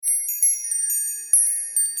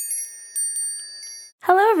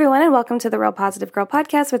Hello, everyone, and welcome to the Real Positive Girl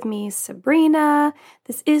podcast with me, Sabrina.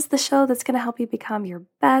 This is the show that's going to help you become your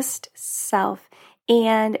best self.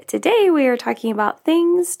 And today we are talking about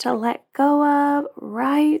things to let go of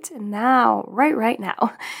right now, right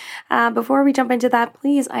now. Before we jump into that,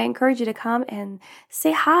 please, I encourage you to come and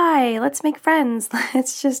say hi. Let's make friends.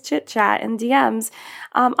 Let's just chit chat in DMs.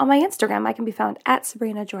 On my Instagram, I can be found at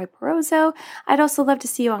Sabrina Joy Perozzo. I'd also love to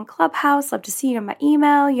see you on Clubhouse, love to see you in my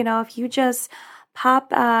email. If you just pop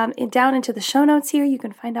down into the show notes here, you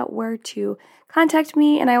can find out where to contact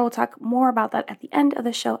me, and I will talk more about that at the end of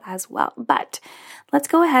the show as well. But let's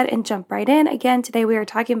go ahead and jump right in. Again, today we are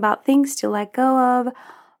talking about things to let go of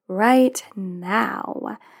right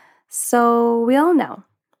now. So we all know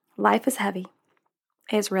life is heavy.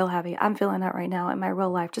 It's real heavy. I'm feeling that right now in my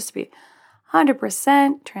real life, just to be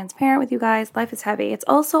 100% transparent with you guys. Life is heavy. It's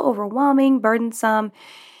also overwhelming, burdensome,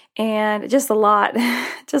 and just a lot,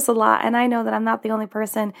 And I know that I'm not the only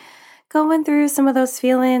person going through some of those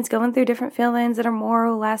feelings, going through different feelings that are more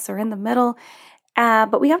or less or in the middle.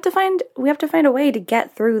 But we have to find a way to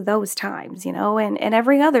get through those times, and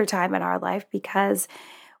every other time in our life, because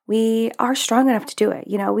we are strong enough to do it.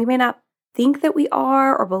 We may not think that we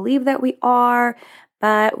are or believe that we are,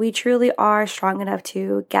 but we truly are strong enough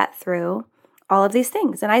to get through all of these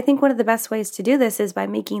things. And I think one of the best ways to do this is by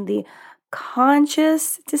making the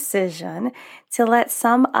conscious decision to let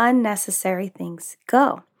some unnecessary things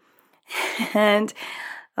go. And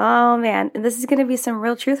oh man, this is going to be some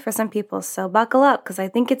real truth for some people. So buckle up, because I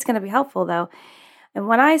think it's going to be helpful though. And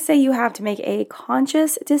when I say you have to make a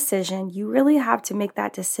conscious decision, you really have to make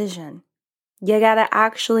that decision. You got to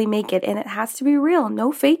actually make it, and it has to be real,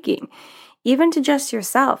 no faking. Even to just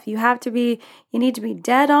yourself, you need to be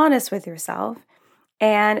dead honest with yourself.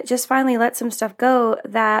 And just finally let some stuff go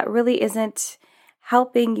that really isn't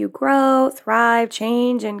helping you grow, thrive,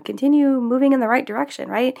 change, and continue moving in the right direction,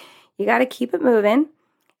 right? You got to keep it moving.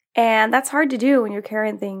 And that's hard to do when you're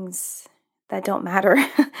carrying things that don't matter,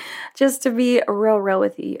 just to be real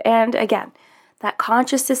with you. And again, that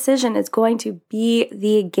conscious decision is going to be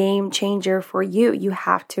the game changer for you. You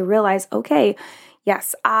have to realize, okay,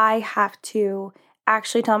 yes, I have to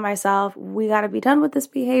actually tell myself, we got to be done with this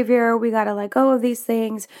behavior. We got to let go of these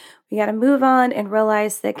things. We got to move on and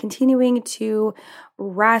realize that continuing to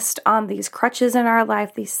rest on these crutches in our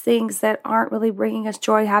life, these things that aren't really bringing us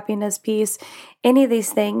joy, happiness, peace, any of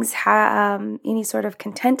these things, any sort of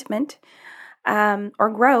contentment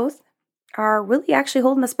or growth, are really actually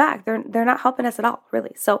holding us back. They're not helping us at all,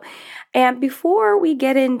 really. So, and before we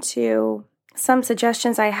get into some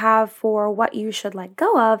suggestions I have for what you should let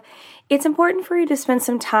go of, it's important for you to spend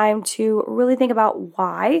some time to really think about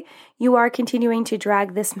why you are continuing to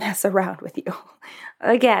drag this mess around with you.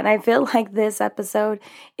 Again, I feel like this episode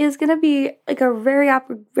is going to be like a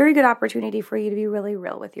very good opportunity for you to be really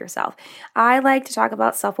real with yourself. I like to talk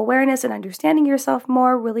about self-awareness and understanding yourself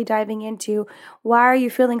more, really diving into why are you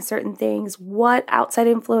feeling certain things? What outside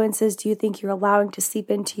influences do you think you're allowing to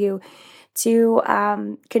seep into you to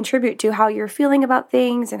contribute to how you're feeling about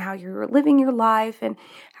things and how you're living your life and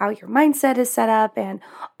how your mindset is set up and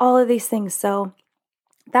all of these things. So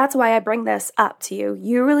that's why I bring this up to you.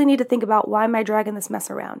 You really need to think about, why am I dragging this mess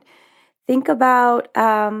around? Think about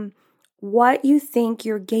what you think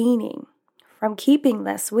you're gaining from keeping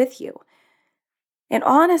this with you. And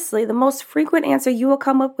honestly, the most frequent answer you will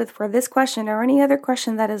come up with for this question or any other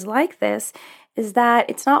question that is like this is that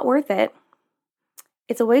it's not worth it.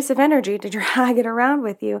 It's a waste of energy to drag it around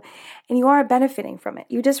with you, and you aren't benefiting from it.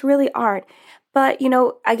 You just really aren't. But,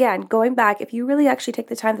 again, going back, if you really actually take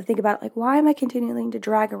the time to think about it, like, why am I continuing to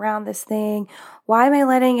drag around this thing? Why am I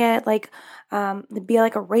letting it be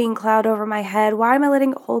like a rain cloud over my head? Why am I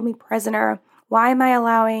letting it hold me prisoner? Why am I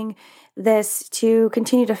allowing this to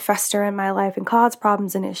continue to fester in my life and cause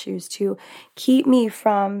problems and issues to keep me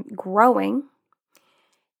from growing?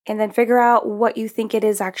 And then figure out what you think it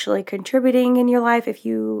is actually contributing in your life. If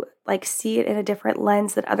you see it in a different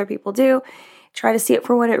lens than other people do, try to see it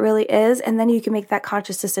for what it really is. And then you can make that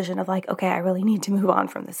conscious decision of okay, I really need to move on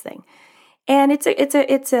from this thing. And it's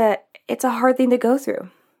a hard thing to go through.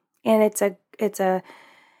 And it's an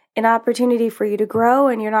opportunity for you to grow,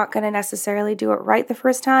 and you're not going to necessarily do it right the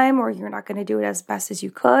first time, or you're not going to do it as best as you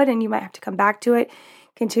could. And you might have to come back to it,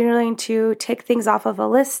 continuing to take things off of a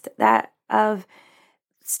list of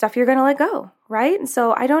stuff you're going to let go, right? And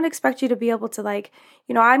so I don't expect you to be able to I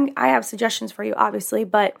have suggestions for you, obviously,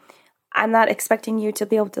 but I'm not expecting you to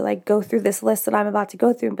be able to go through this list that I'm about to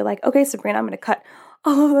go through and be like, okay, Sabrina, I'm going to cut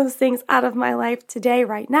all of those things out of my life today,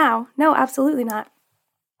 right now. No, absolutely not.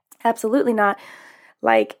 Absolutely not.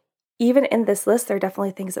 even in this list, there are definitely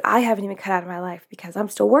things that I haven't even cut out of my life because I'm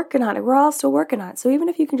still working on it. We're all still working on it. So even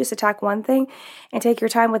if you can just attack one thing and take your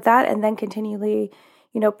time with that and then continually,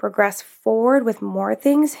 progress forward with more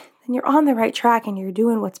things, then you're on the right track and you're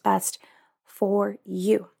doing what's best for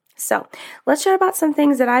you. So let's chat about some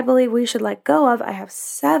things that I believe we should let go of. I have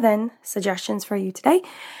 7 suggestions for you today,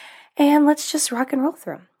 and let's just rock and roll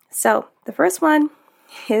through them. So the first one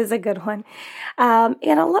is a good one. And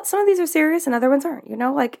some of these are serious and other ones aren't,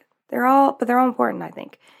 they're all important, I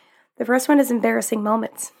think. The first one is embarrassing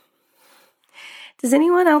moments. Does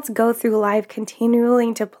anyone else go through life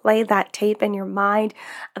continuing to play that tape in your mind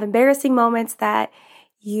of embarrassing moments that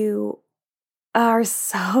you are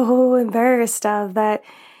so embarrassed of that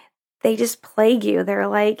they just plague you? They're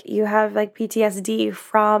like, you have like PTSD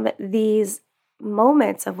from these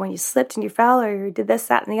moments of when you slipped and you fell, or you did this,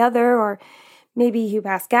 that, and the other, or maybe you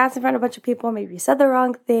passed gas in front of a bunch of people, maybe you said the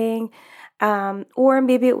wrong thing, or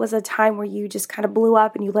maybe it was a time where you just kind of blew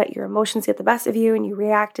up and you let your emotions get the best of you and you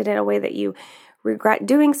reacted in a way that you regret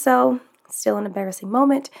doing so. Still an embarrassing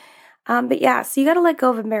moment. But yeah, so you got to let go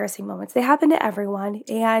of embarrassing moments. They happen to everyone,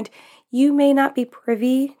 and you may not be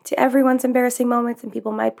privy to everyone's embarrassing moments, and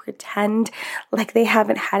people might pretend like they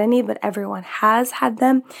haven't had any, but everyone has had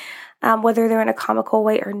them, whether they're in a comical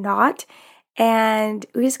way or not. And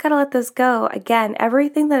we just got to let those go. Again,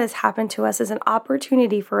 everything that has happened to us is an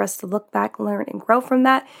opportunity for us to look back, learn, and grow from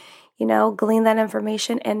that, glean that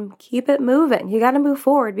information and keep it moving. You got to move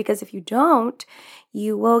forward, because if you don't,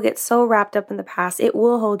 you will get so wrapped up in the past. It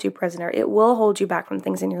will hold you prisoner. It will hold you back from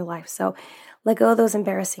things in your life. So let go of those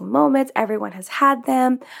embarrassing moments. Everyone has had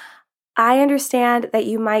them. I understand that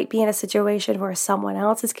you might be in a situation where someone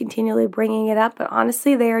else is continually bringing it up, but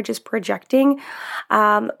honestly, they are just projecting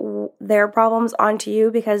their problems onto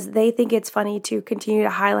you because they think it's funny to continue to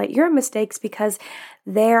highlight your mistakes because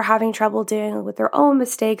they're having trouble dealing with their own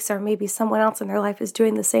mistakes, or maybe someone else in their life is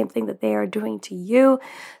doing the same thing that they are doing to you.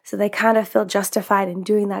 So they kind of feel justified in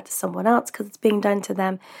doing that to someone else because it's being done to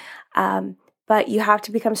them. But you have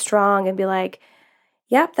to become strong and be like,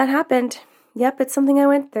 yep, that happened. Yep, it's something I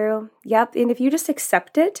went through. Yep, and if you just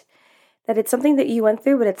accept it, that it's something that you went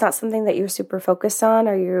through, but it's not something that you're super focused on,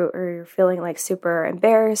 or you're feeling like super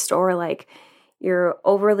embarrassed, or like you're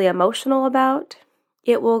overly emotional about,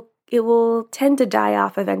 it will tend to die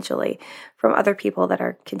off eventually from other people that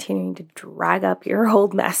are continuing to drag up your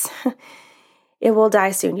old mess. It will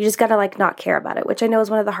die soon. You just got to not care about it, which I know is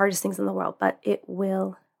one of the hardest things in the world, but it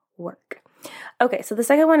will work. Okay, so the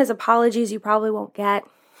second one is apologies you probably won't get.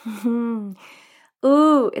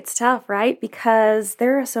 Ooh, it's tough, right? Because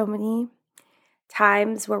there are so many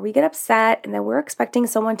times where we get upset and then we're expecting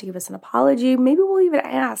someone to give us an apology. Maybe we'll even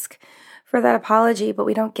ask for that apology, but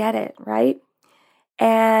we don't get it, right?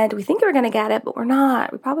 And we think we're going to get it, but we're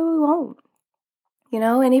not. We probably won't.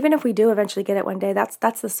 And even if we do eventually get it one day, that's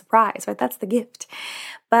the surprise, right? That's the gift.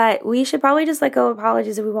 But we should probably just let go of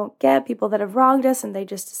apologies that we won't get, people that have wronged us and they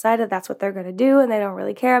just decided that's what they're going to do and they don't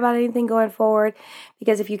really care about anything going forward.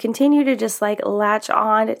 Because if you continue to just latch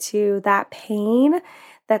on to that pain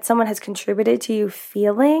that someone has contributed to you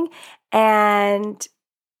feeling and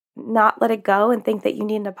not let it go and think that you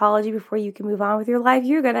need an apology before you can move on with your life,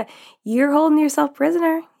 you're holding yourself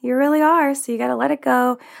prisoner. You really are. So you got to let it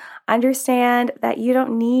go. Understand that you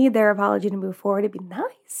don't need their apology to move forward. It'd be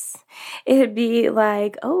nice. It'd be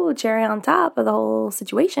like, oh, cherry on top of the whole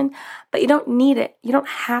situation, but you don't need it. You don't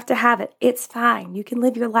have to have it. It's fine. You can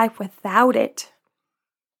live your life without it,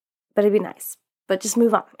 but it'd be nice. But just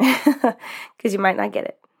move on because you might not get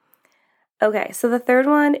it. Okay, so the third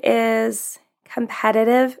one is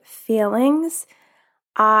competitive feelings.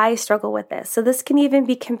 I struggle with this. So this can even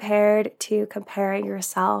be compared to comparing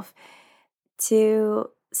yourself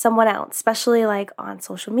to someone else, especially on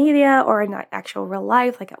social media or in actual real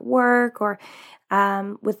life, like at work or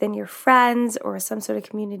within your friends or some sort of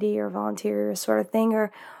community or volunteer sort of thing or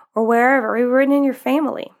wherever, even in your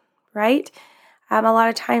family, right? A lot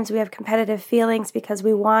of times we have competitive feelings because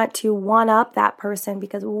we want to one-up that person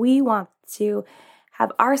because we want to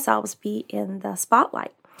have ourselves be in the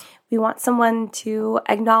spotlight. We want someone to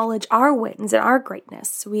acknowledge our wins and our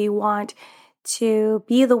greatness. We want to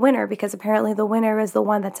be the winner because apparently the winner is the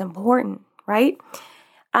one that's important, right?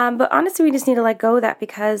 But honestly, we just need to let go of that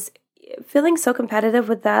because feeling so competitive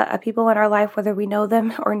with the people in our life, whether we know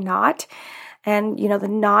them or not, and the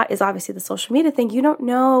not is obviously the social media thing. You don't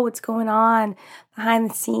know what's going on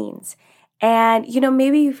behind the scenes. And,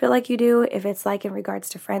 maybe you feel like you do if it's in regards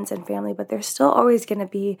to friends and family, but there's still always going to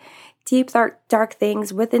be deep, dark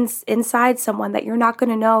things inside someone that you're not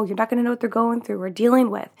going to know. You're not going to know what they're going through or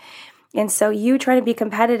dealing with. And so you try to be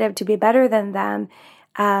competitive to be better than them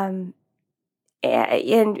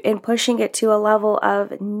and pushing it to a level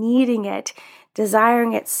of needing it,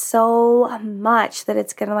 desiring it so much that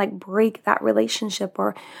it's going to like break that relationship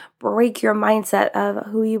or break your mindset of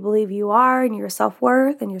who you believe you are and your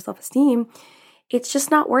self-worth and your self-esteem. It's just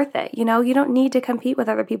not worth it. You don't need to compete with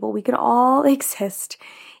other people. We can all exist.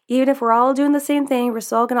 Even if we're all doing the same thing, we're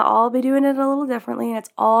still going to all be doing it a little differently, and it's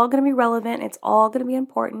all going to be relevant. It's all going to be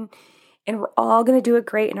important, and we're all going to do it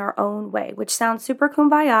great in our own way, which sounds super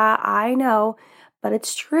kumbaya, I know, but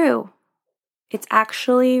it's true. It's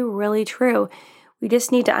actually really true. We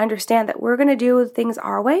just need to understand that we're going to do things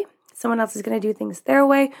our way. Someone else is going to do things their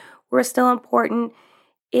way. We're still important.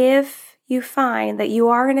 If you find that you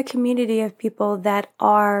are in a community of people that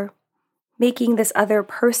are making this other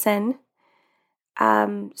person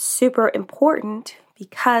super important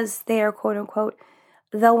because they are quote unquote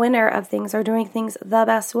the winner of things or doing things the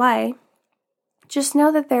best way, just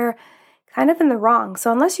know that they're kind of in the wrong.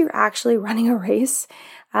 So unless you're actually running a race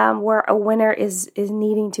where a winner is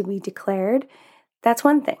needing to be declared, that's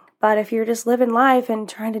one thing. But if you're just living life and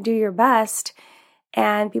trying to do your best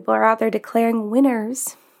and people are out there declaring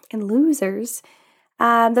winners and losers,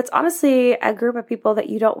 that's honestly a group of people that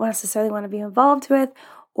you don't necessarily want to be involved with,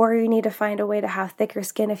 or you need to find a way to have thicker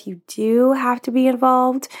skin if you do have to be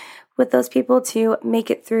involved with those people to make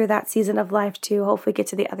it through that season of life, to hopefully get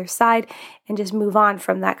to the other side and just move on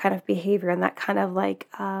from that kind of behavior and that kind of like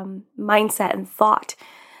mindset and thought,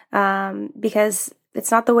 because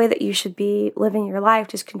it's not the way that you should be living your life,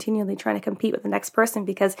 just continually trying to compete with the next person,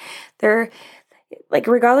 because they're like,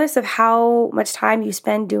 regardless of how much time you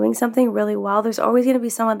spend doing something really well, there's always going to be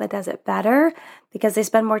someone that does it better because they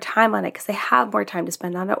spend more time on it, because they have more time to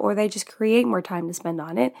spend on it, or they just create more time to spend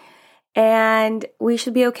on it. And we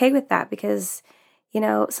should be okay with that because,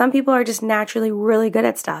 some people are just naturally really good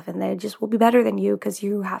at stuff and they just will be better than you because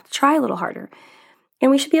you have to try a little harder.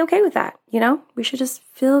 And we should be okay with that. We should just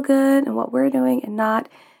feel good in what we're doing and not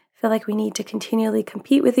feel like we need to continually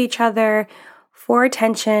compete with each other for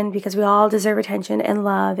attention, because we all deserve attention and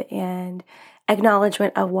love and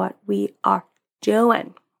acknowledgement of what we are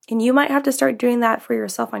doing. And you might have to start doing that for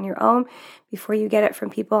yourself on your own before you get it from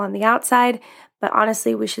people on the outside. But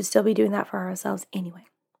honestly, we should still be doing that for ourselves anyway.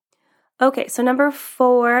 Okay, so number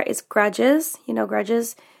 4 is grudges.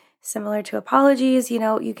 Grudges, similar to apologies.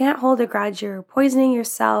 You can't hold a grudge. You're poisoning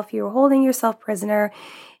yourself. You're holding yourself prisoner.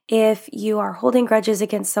 If you are holding grudges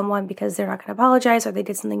against someone because they're not going to apologize, or they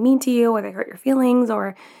did something mean to you, or they hurt your feelings,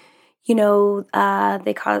 or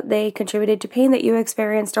they contributed to pain that you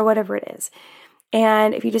experienced, or whatever it is.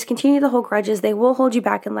 And if you just continue to hold grudges, they will hold you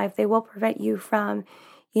back in life. They will prevent you from,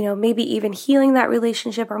 maybe even healing that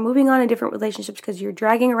relationship or moving on in different relationships, because you're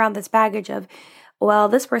dragging around this baggage of, well,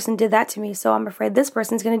 this person did that to me, so I'm afraid this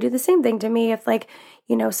person's going to do the same thing to me. If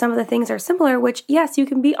some of the things are similar, which yes, you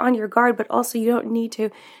can be on your guard, but also you don't need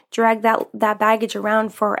to drag that baggage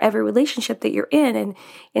around for every relationship that you're in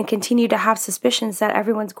and continue to have suspicions that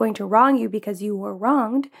everyone's going to wrong you because you were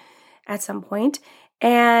wronged at some point.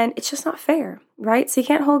 And it's just not fair, right? So you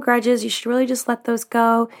can't hold grudges. You should really just let those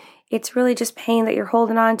go. It's really just pain that you're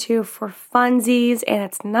holding on to for funsies, and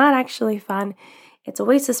it's not actually fun. It's a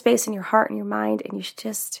waste of space in your heart and your mind, and you should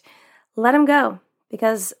just let them go,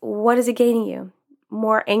 because what is it gaining you?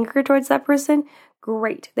 More anger towards that person?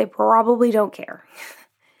 Great. They probably don't care.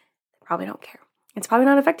 They probably don't care. It's probably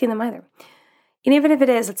not affecting them either. And even if it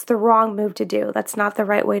is, it's the wrong move to do. That's not the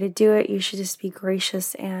right way to do it. You should just be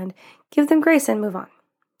gracious and give them grace and move on.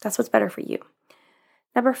 That's what's better for you.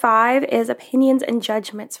 Number 5 is opinions and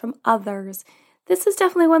judgments from others. This is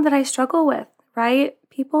definitely one that I struggle with, right?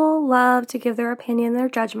 People love to give their opinion, their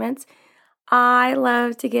judgments. I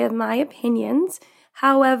love to give my opinions.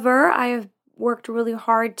 However, I have worked really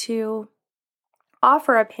hard to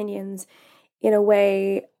offer opinions in a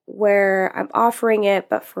way where I'm offering it,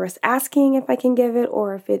 but first asking if I can give it,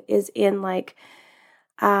 or if it is in like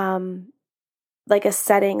a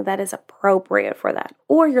setting that is appropriate for that.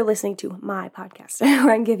 Or you're listening to my podcast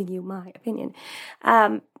where I'm giving you my opinion,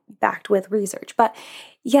 backed with research. But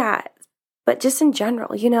yeah, but just in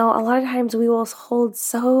general, a lot of times we will hold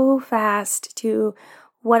so fast to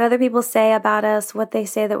what other people say about us, what they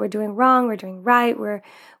say that we're doing wrong, we're doing right,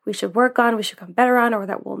 we should work on, we should come better on, or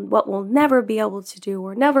what we'll never be able to do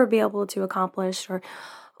or never be able to accomplish,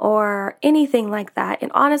 or anything like that.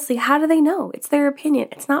 And honestly, how do they know? It's their opinion.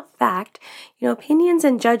 It's not fact. Opinions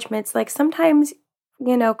and judgments, like sometimes,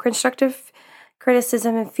 constructive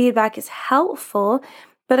criticism and feedback is helpful,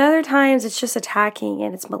 but other times it's just attacking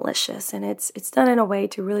and it's malicious, and it's done in a way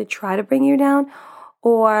to really try to bring you down,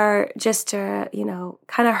 or just to,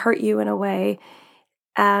 kind of hurt you in a way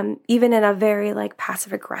even in a very like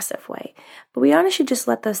passive aggressive way. But we honestly should just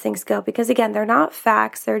let those things go because again, they're not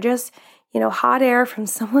facts. They're just, hot air from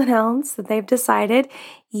someone else that they've decided.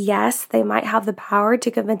 Yes, they might have the power to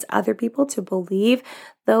convince other people to believe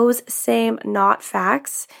those same not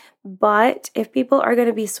facts. But if people are going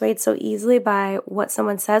to be swayed so easily by what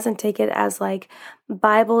someone says and take it as like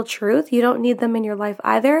Bible truth, you don't need them in your life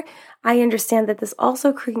either. I understand that this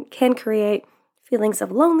also can create feelings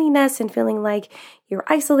of loneliness and feeling like you're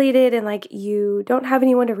isolated and like you don't have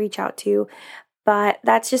anyone to reach out to. But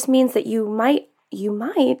that just means that you might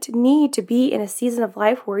need to be in a season of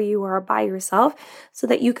life where you are by yourself so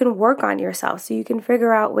that you can work on yourself, so you can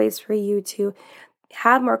figure out ways for you to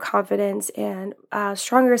have more confidence and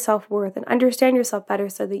stronger self-worth and understand yourself better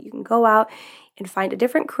so that you can go out and find a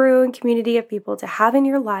different crew and community of people to have in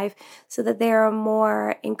your life so that they are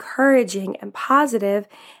more encouraging and positive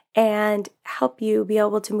and help you be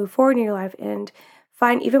able to move forward in your life and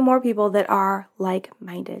find even more people that are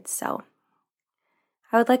like-minded. So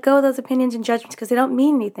I would let go of those opinions and judgments because they don't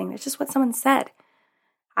mean anything. That's just what someone said.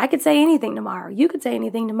 I could say anything tomorrow. You could say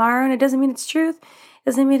anything tomorrow, and it doesn't mean it's truth. It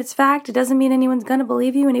doesn't mean it's fact. It doesn't mean anyone's going to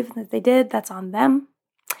believe you, and even if they did, that's on them.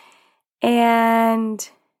 And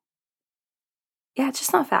yeah, it's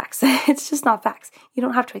just not facts. It's just not facts. You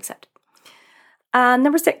don't have to accept it.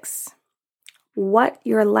 Number 6, what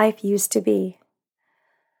your life used to be.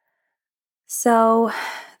 So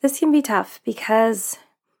this can be tough because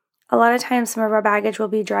a lot of times some of our baggage we'll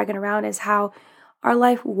be dragging around is how our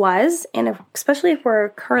life was, and especially if we're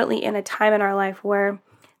currently in a time in our life where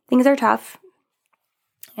things are tough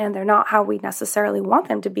and they're not how we necessarily want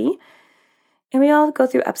them to be. And we all go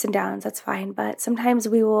through ups and downs, that's fine. But sometimes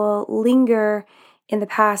we will linger in the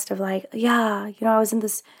past of like, yeah, I was in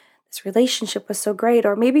this relationship was so great.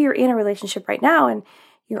 Or maybe you're in a relationship right now and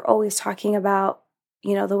you're always talking about,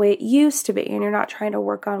 the way it used to be. And you're not trying to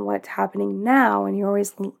work on what's happening now. And you're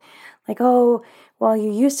always like, oh, well,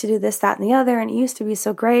 you used to do this, that, and the other. And it used to be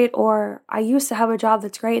so great. Or I used to have a job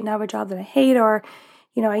that's great and now I have a job that I hate. Or,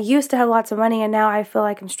 I used to have lots of money and now I feel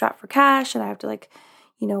like I'm strapped for cash and I have to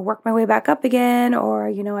work my way back up again. Or,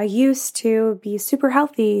 I used to be super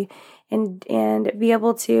healthy and be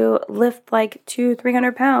able to lift like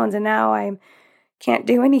 200-300 pounds. And now I can't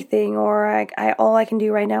do anything. Or I all I can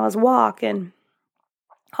do right now is walk. And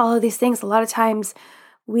all of these things, a lot of times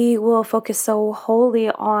we will focus so wholly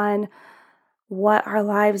on what our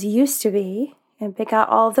lives used to be and pick out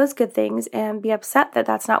all of those good things and be upset that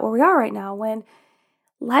that's not where we are right now, when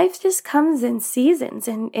life just comes in seasons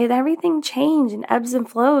and everything changes and ebbs and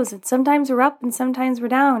flows. And sometimes we're up and sometimes we're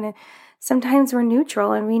down and sometimes we're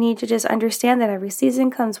neutral. And we need to just understand that every season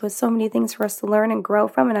comes with so many things for us to learn and grow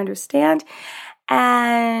from and understand,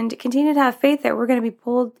 and continue to have faith that we're going to be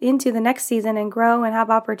pulled into the next season and grow and have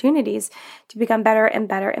opportunities to become better and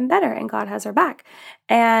better and better. And God has our back.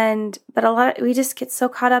 But we just get so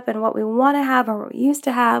caught up in what we want to have or what we used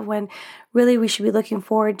to have, when really we should be looking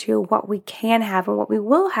forward to what we can have and what we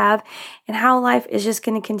will have, and how life is just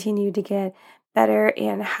going to continue to get better,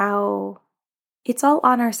 and how it's all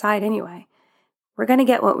on our side anyway. We're going to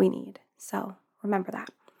get what we need. So remember that.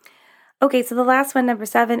 Okay, so the last one, number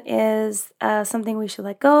 7, is something we should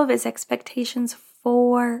let go of, is expectations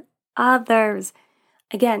for others.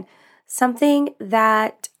 Again, something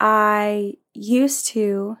that I used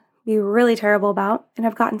to be really terrible about, and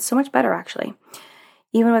I've gotten so much better actually.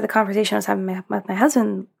 Even with the conversation I was having with my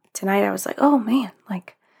husband tonight, I was like, oh man,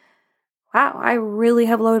 wow, I really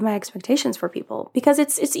have lowered my expectations for people, because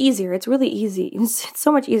it's easier. It's really easy. It's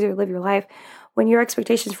so much easier to live your life when your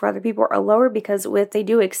expectations for other people are lower, because if they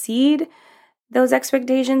do exceed those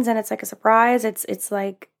expectations and it's like a surprise, it's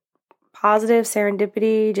like positive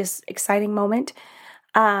serendipity, just exciting moment.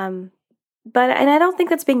 And I don't think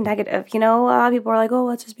that's being negative. A lot of people are like, oh,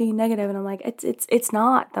 that's just being negative. And I'm like, it's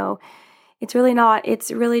not though. It's really not. It's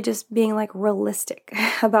really just being like realistic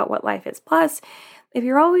about what life is. Plus, if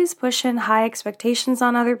you're always pushing high expectations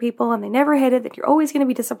on other people and they never hit it, then you're always going to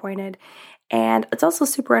be disappointed. And it's also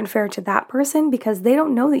super unfair to that person, because they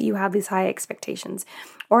don't know that you have these high expectations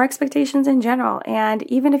or expectations in general. And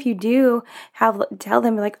even if you do tell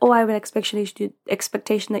them like, oh, I have an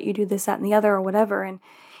expectation that you do this, that, and the other, or whatever. And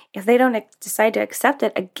if they don't decide to accept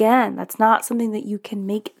it, again, that's not something that you can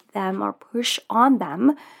make them or push on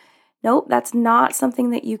them. Nope, that's not something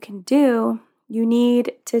that you can do. You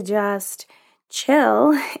need to just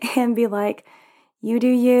chill and be like, you do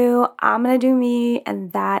you, I'm going to do me,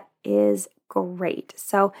 and that is great.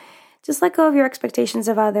 So just let go of your expectations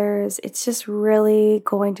of others. It's just really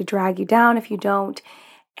going to drag you down if you don't,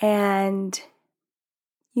 and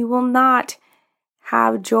you will not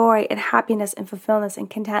have joy and happiness and fulfillment and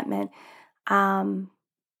contentment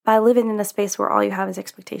by living in a space where all you have is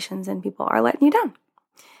expectations and people are letting you down.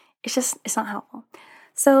 It's not helpful.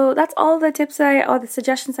 So that's all the tips all the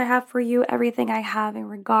suggestions I have for you, everything I have in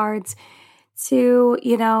regards to,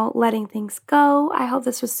 letting things go. I hope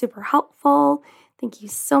this was super helpful. Thank you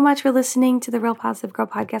so much for listening to the Real Positive Girl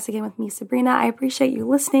podcast again with me, Sabrina. I appreciate you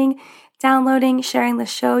listening, downloading, sharing the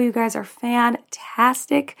show. You guys are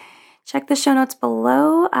fantastic. Check the show notes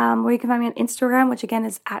below where you can find me on Instagram, which again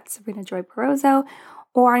is at Sabrina Joy Perozzo,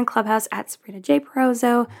 or on Clubhouse at Sabrina J.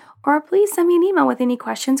 Perozzo. Or please send me an email with any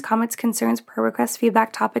questions, comments, concerns, prayer requests,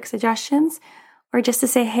 feedback, topic suggestions, or just to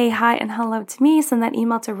say hey, hi, and hello to me. Send that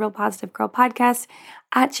email to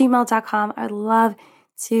realpositivegirlpodcast@gmail.com. I would love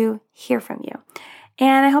to hear from you.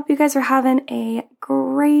 And I hope you guys are having a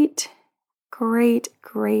great, great,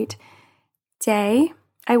 great day.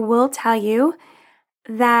 I will tell you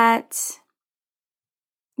that,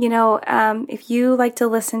 if you like to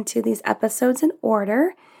listen to these episodes in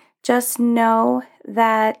order, just know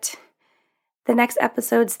that the next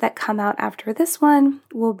episodes that come out after this one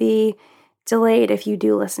will be delayed if you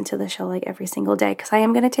do listen to the show like every single day, because I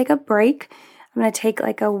am going to take a break. I'm going to take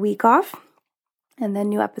like a week off and then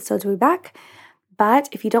new episodes will be back. But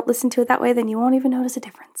if you don't listen to it that way, then you won't even notice a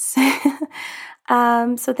difference.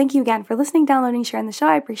 So thank you again for listening, downloading, sharing the show.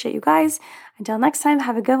 I appreciate you guys. Until next time,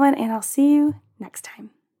 have a good one, and I'll see you next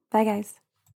time. Bye, guys.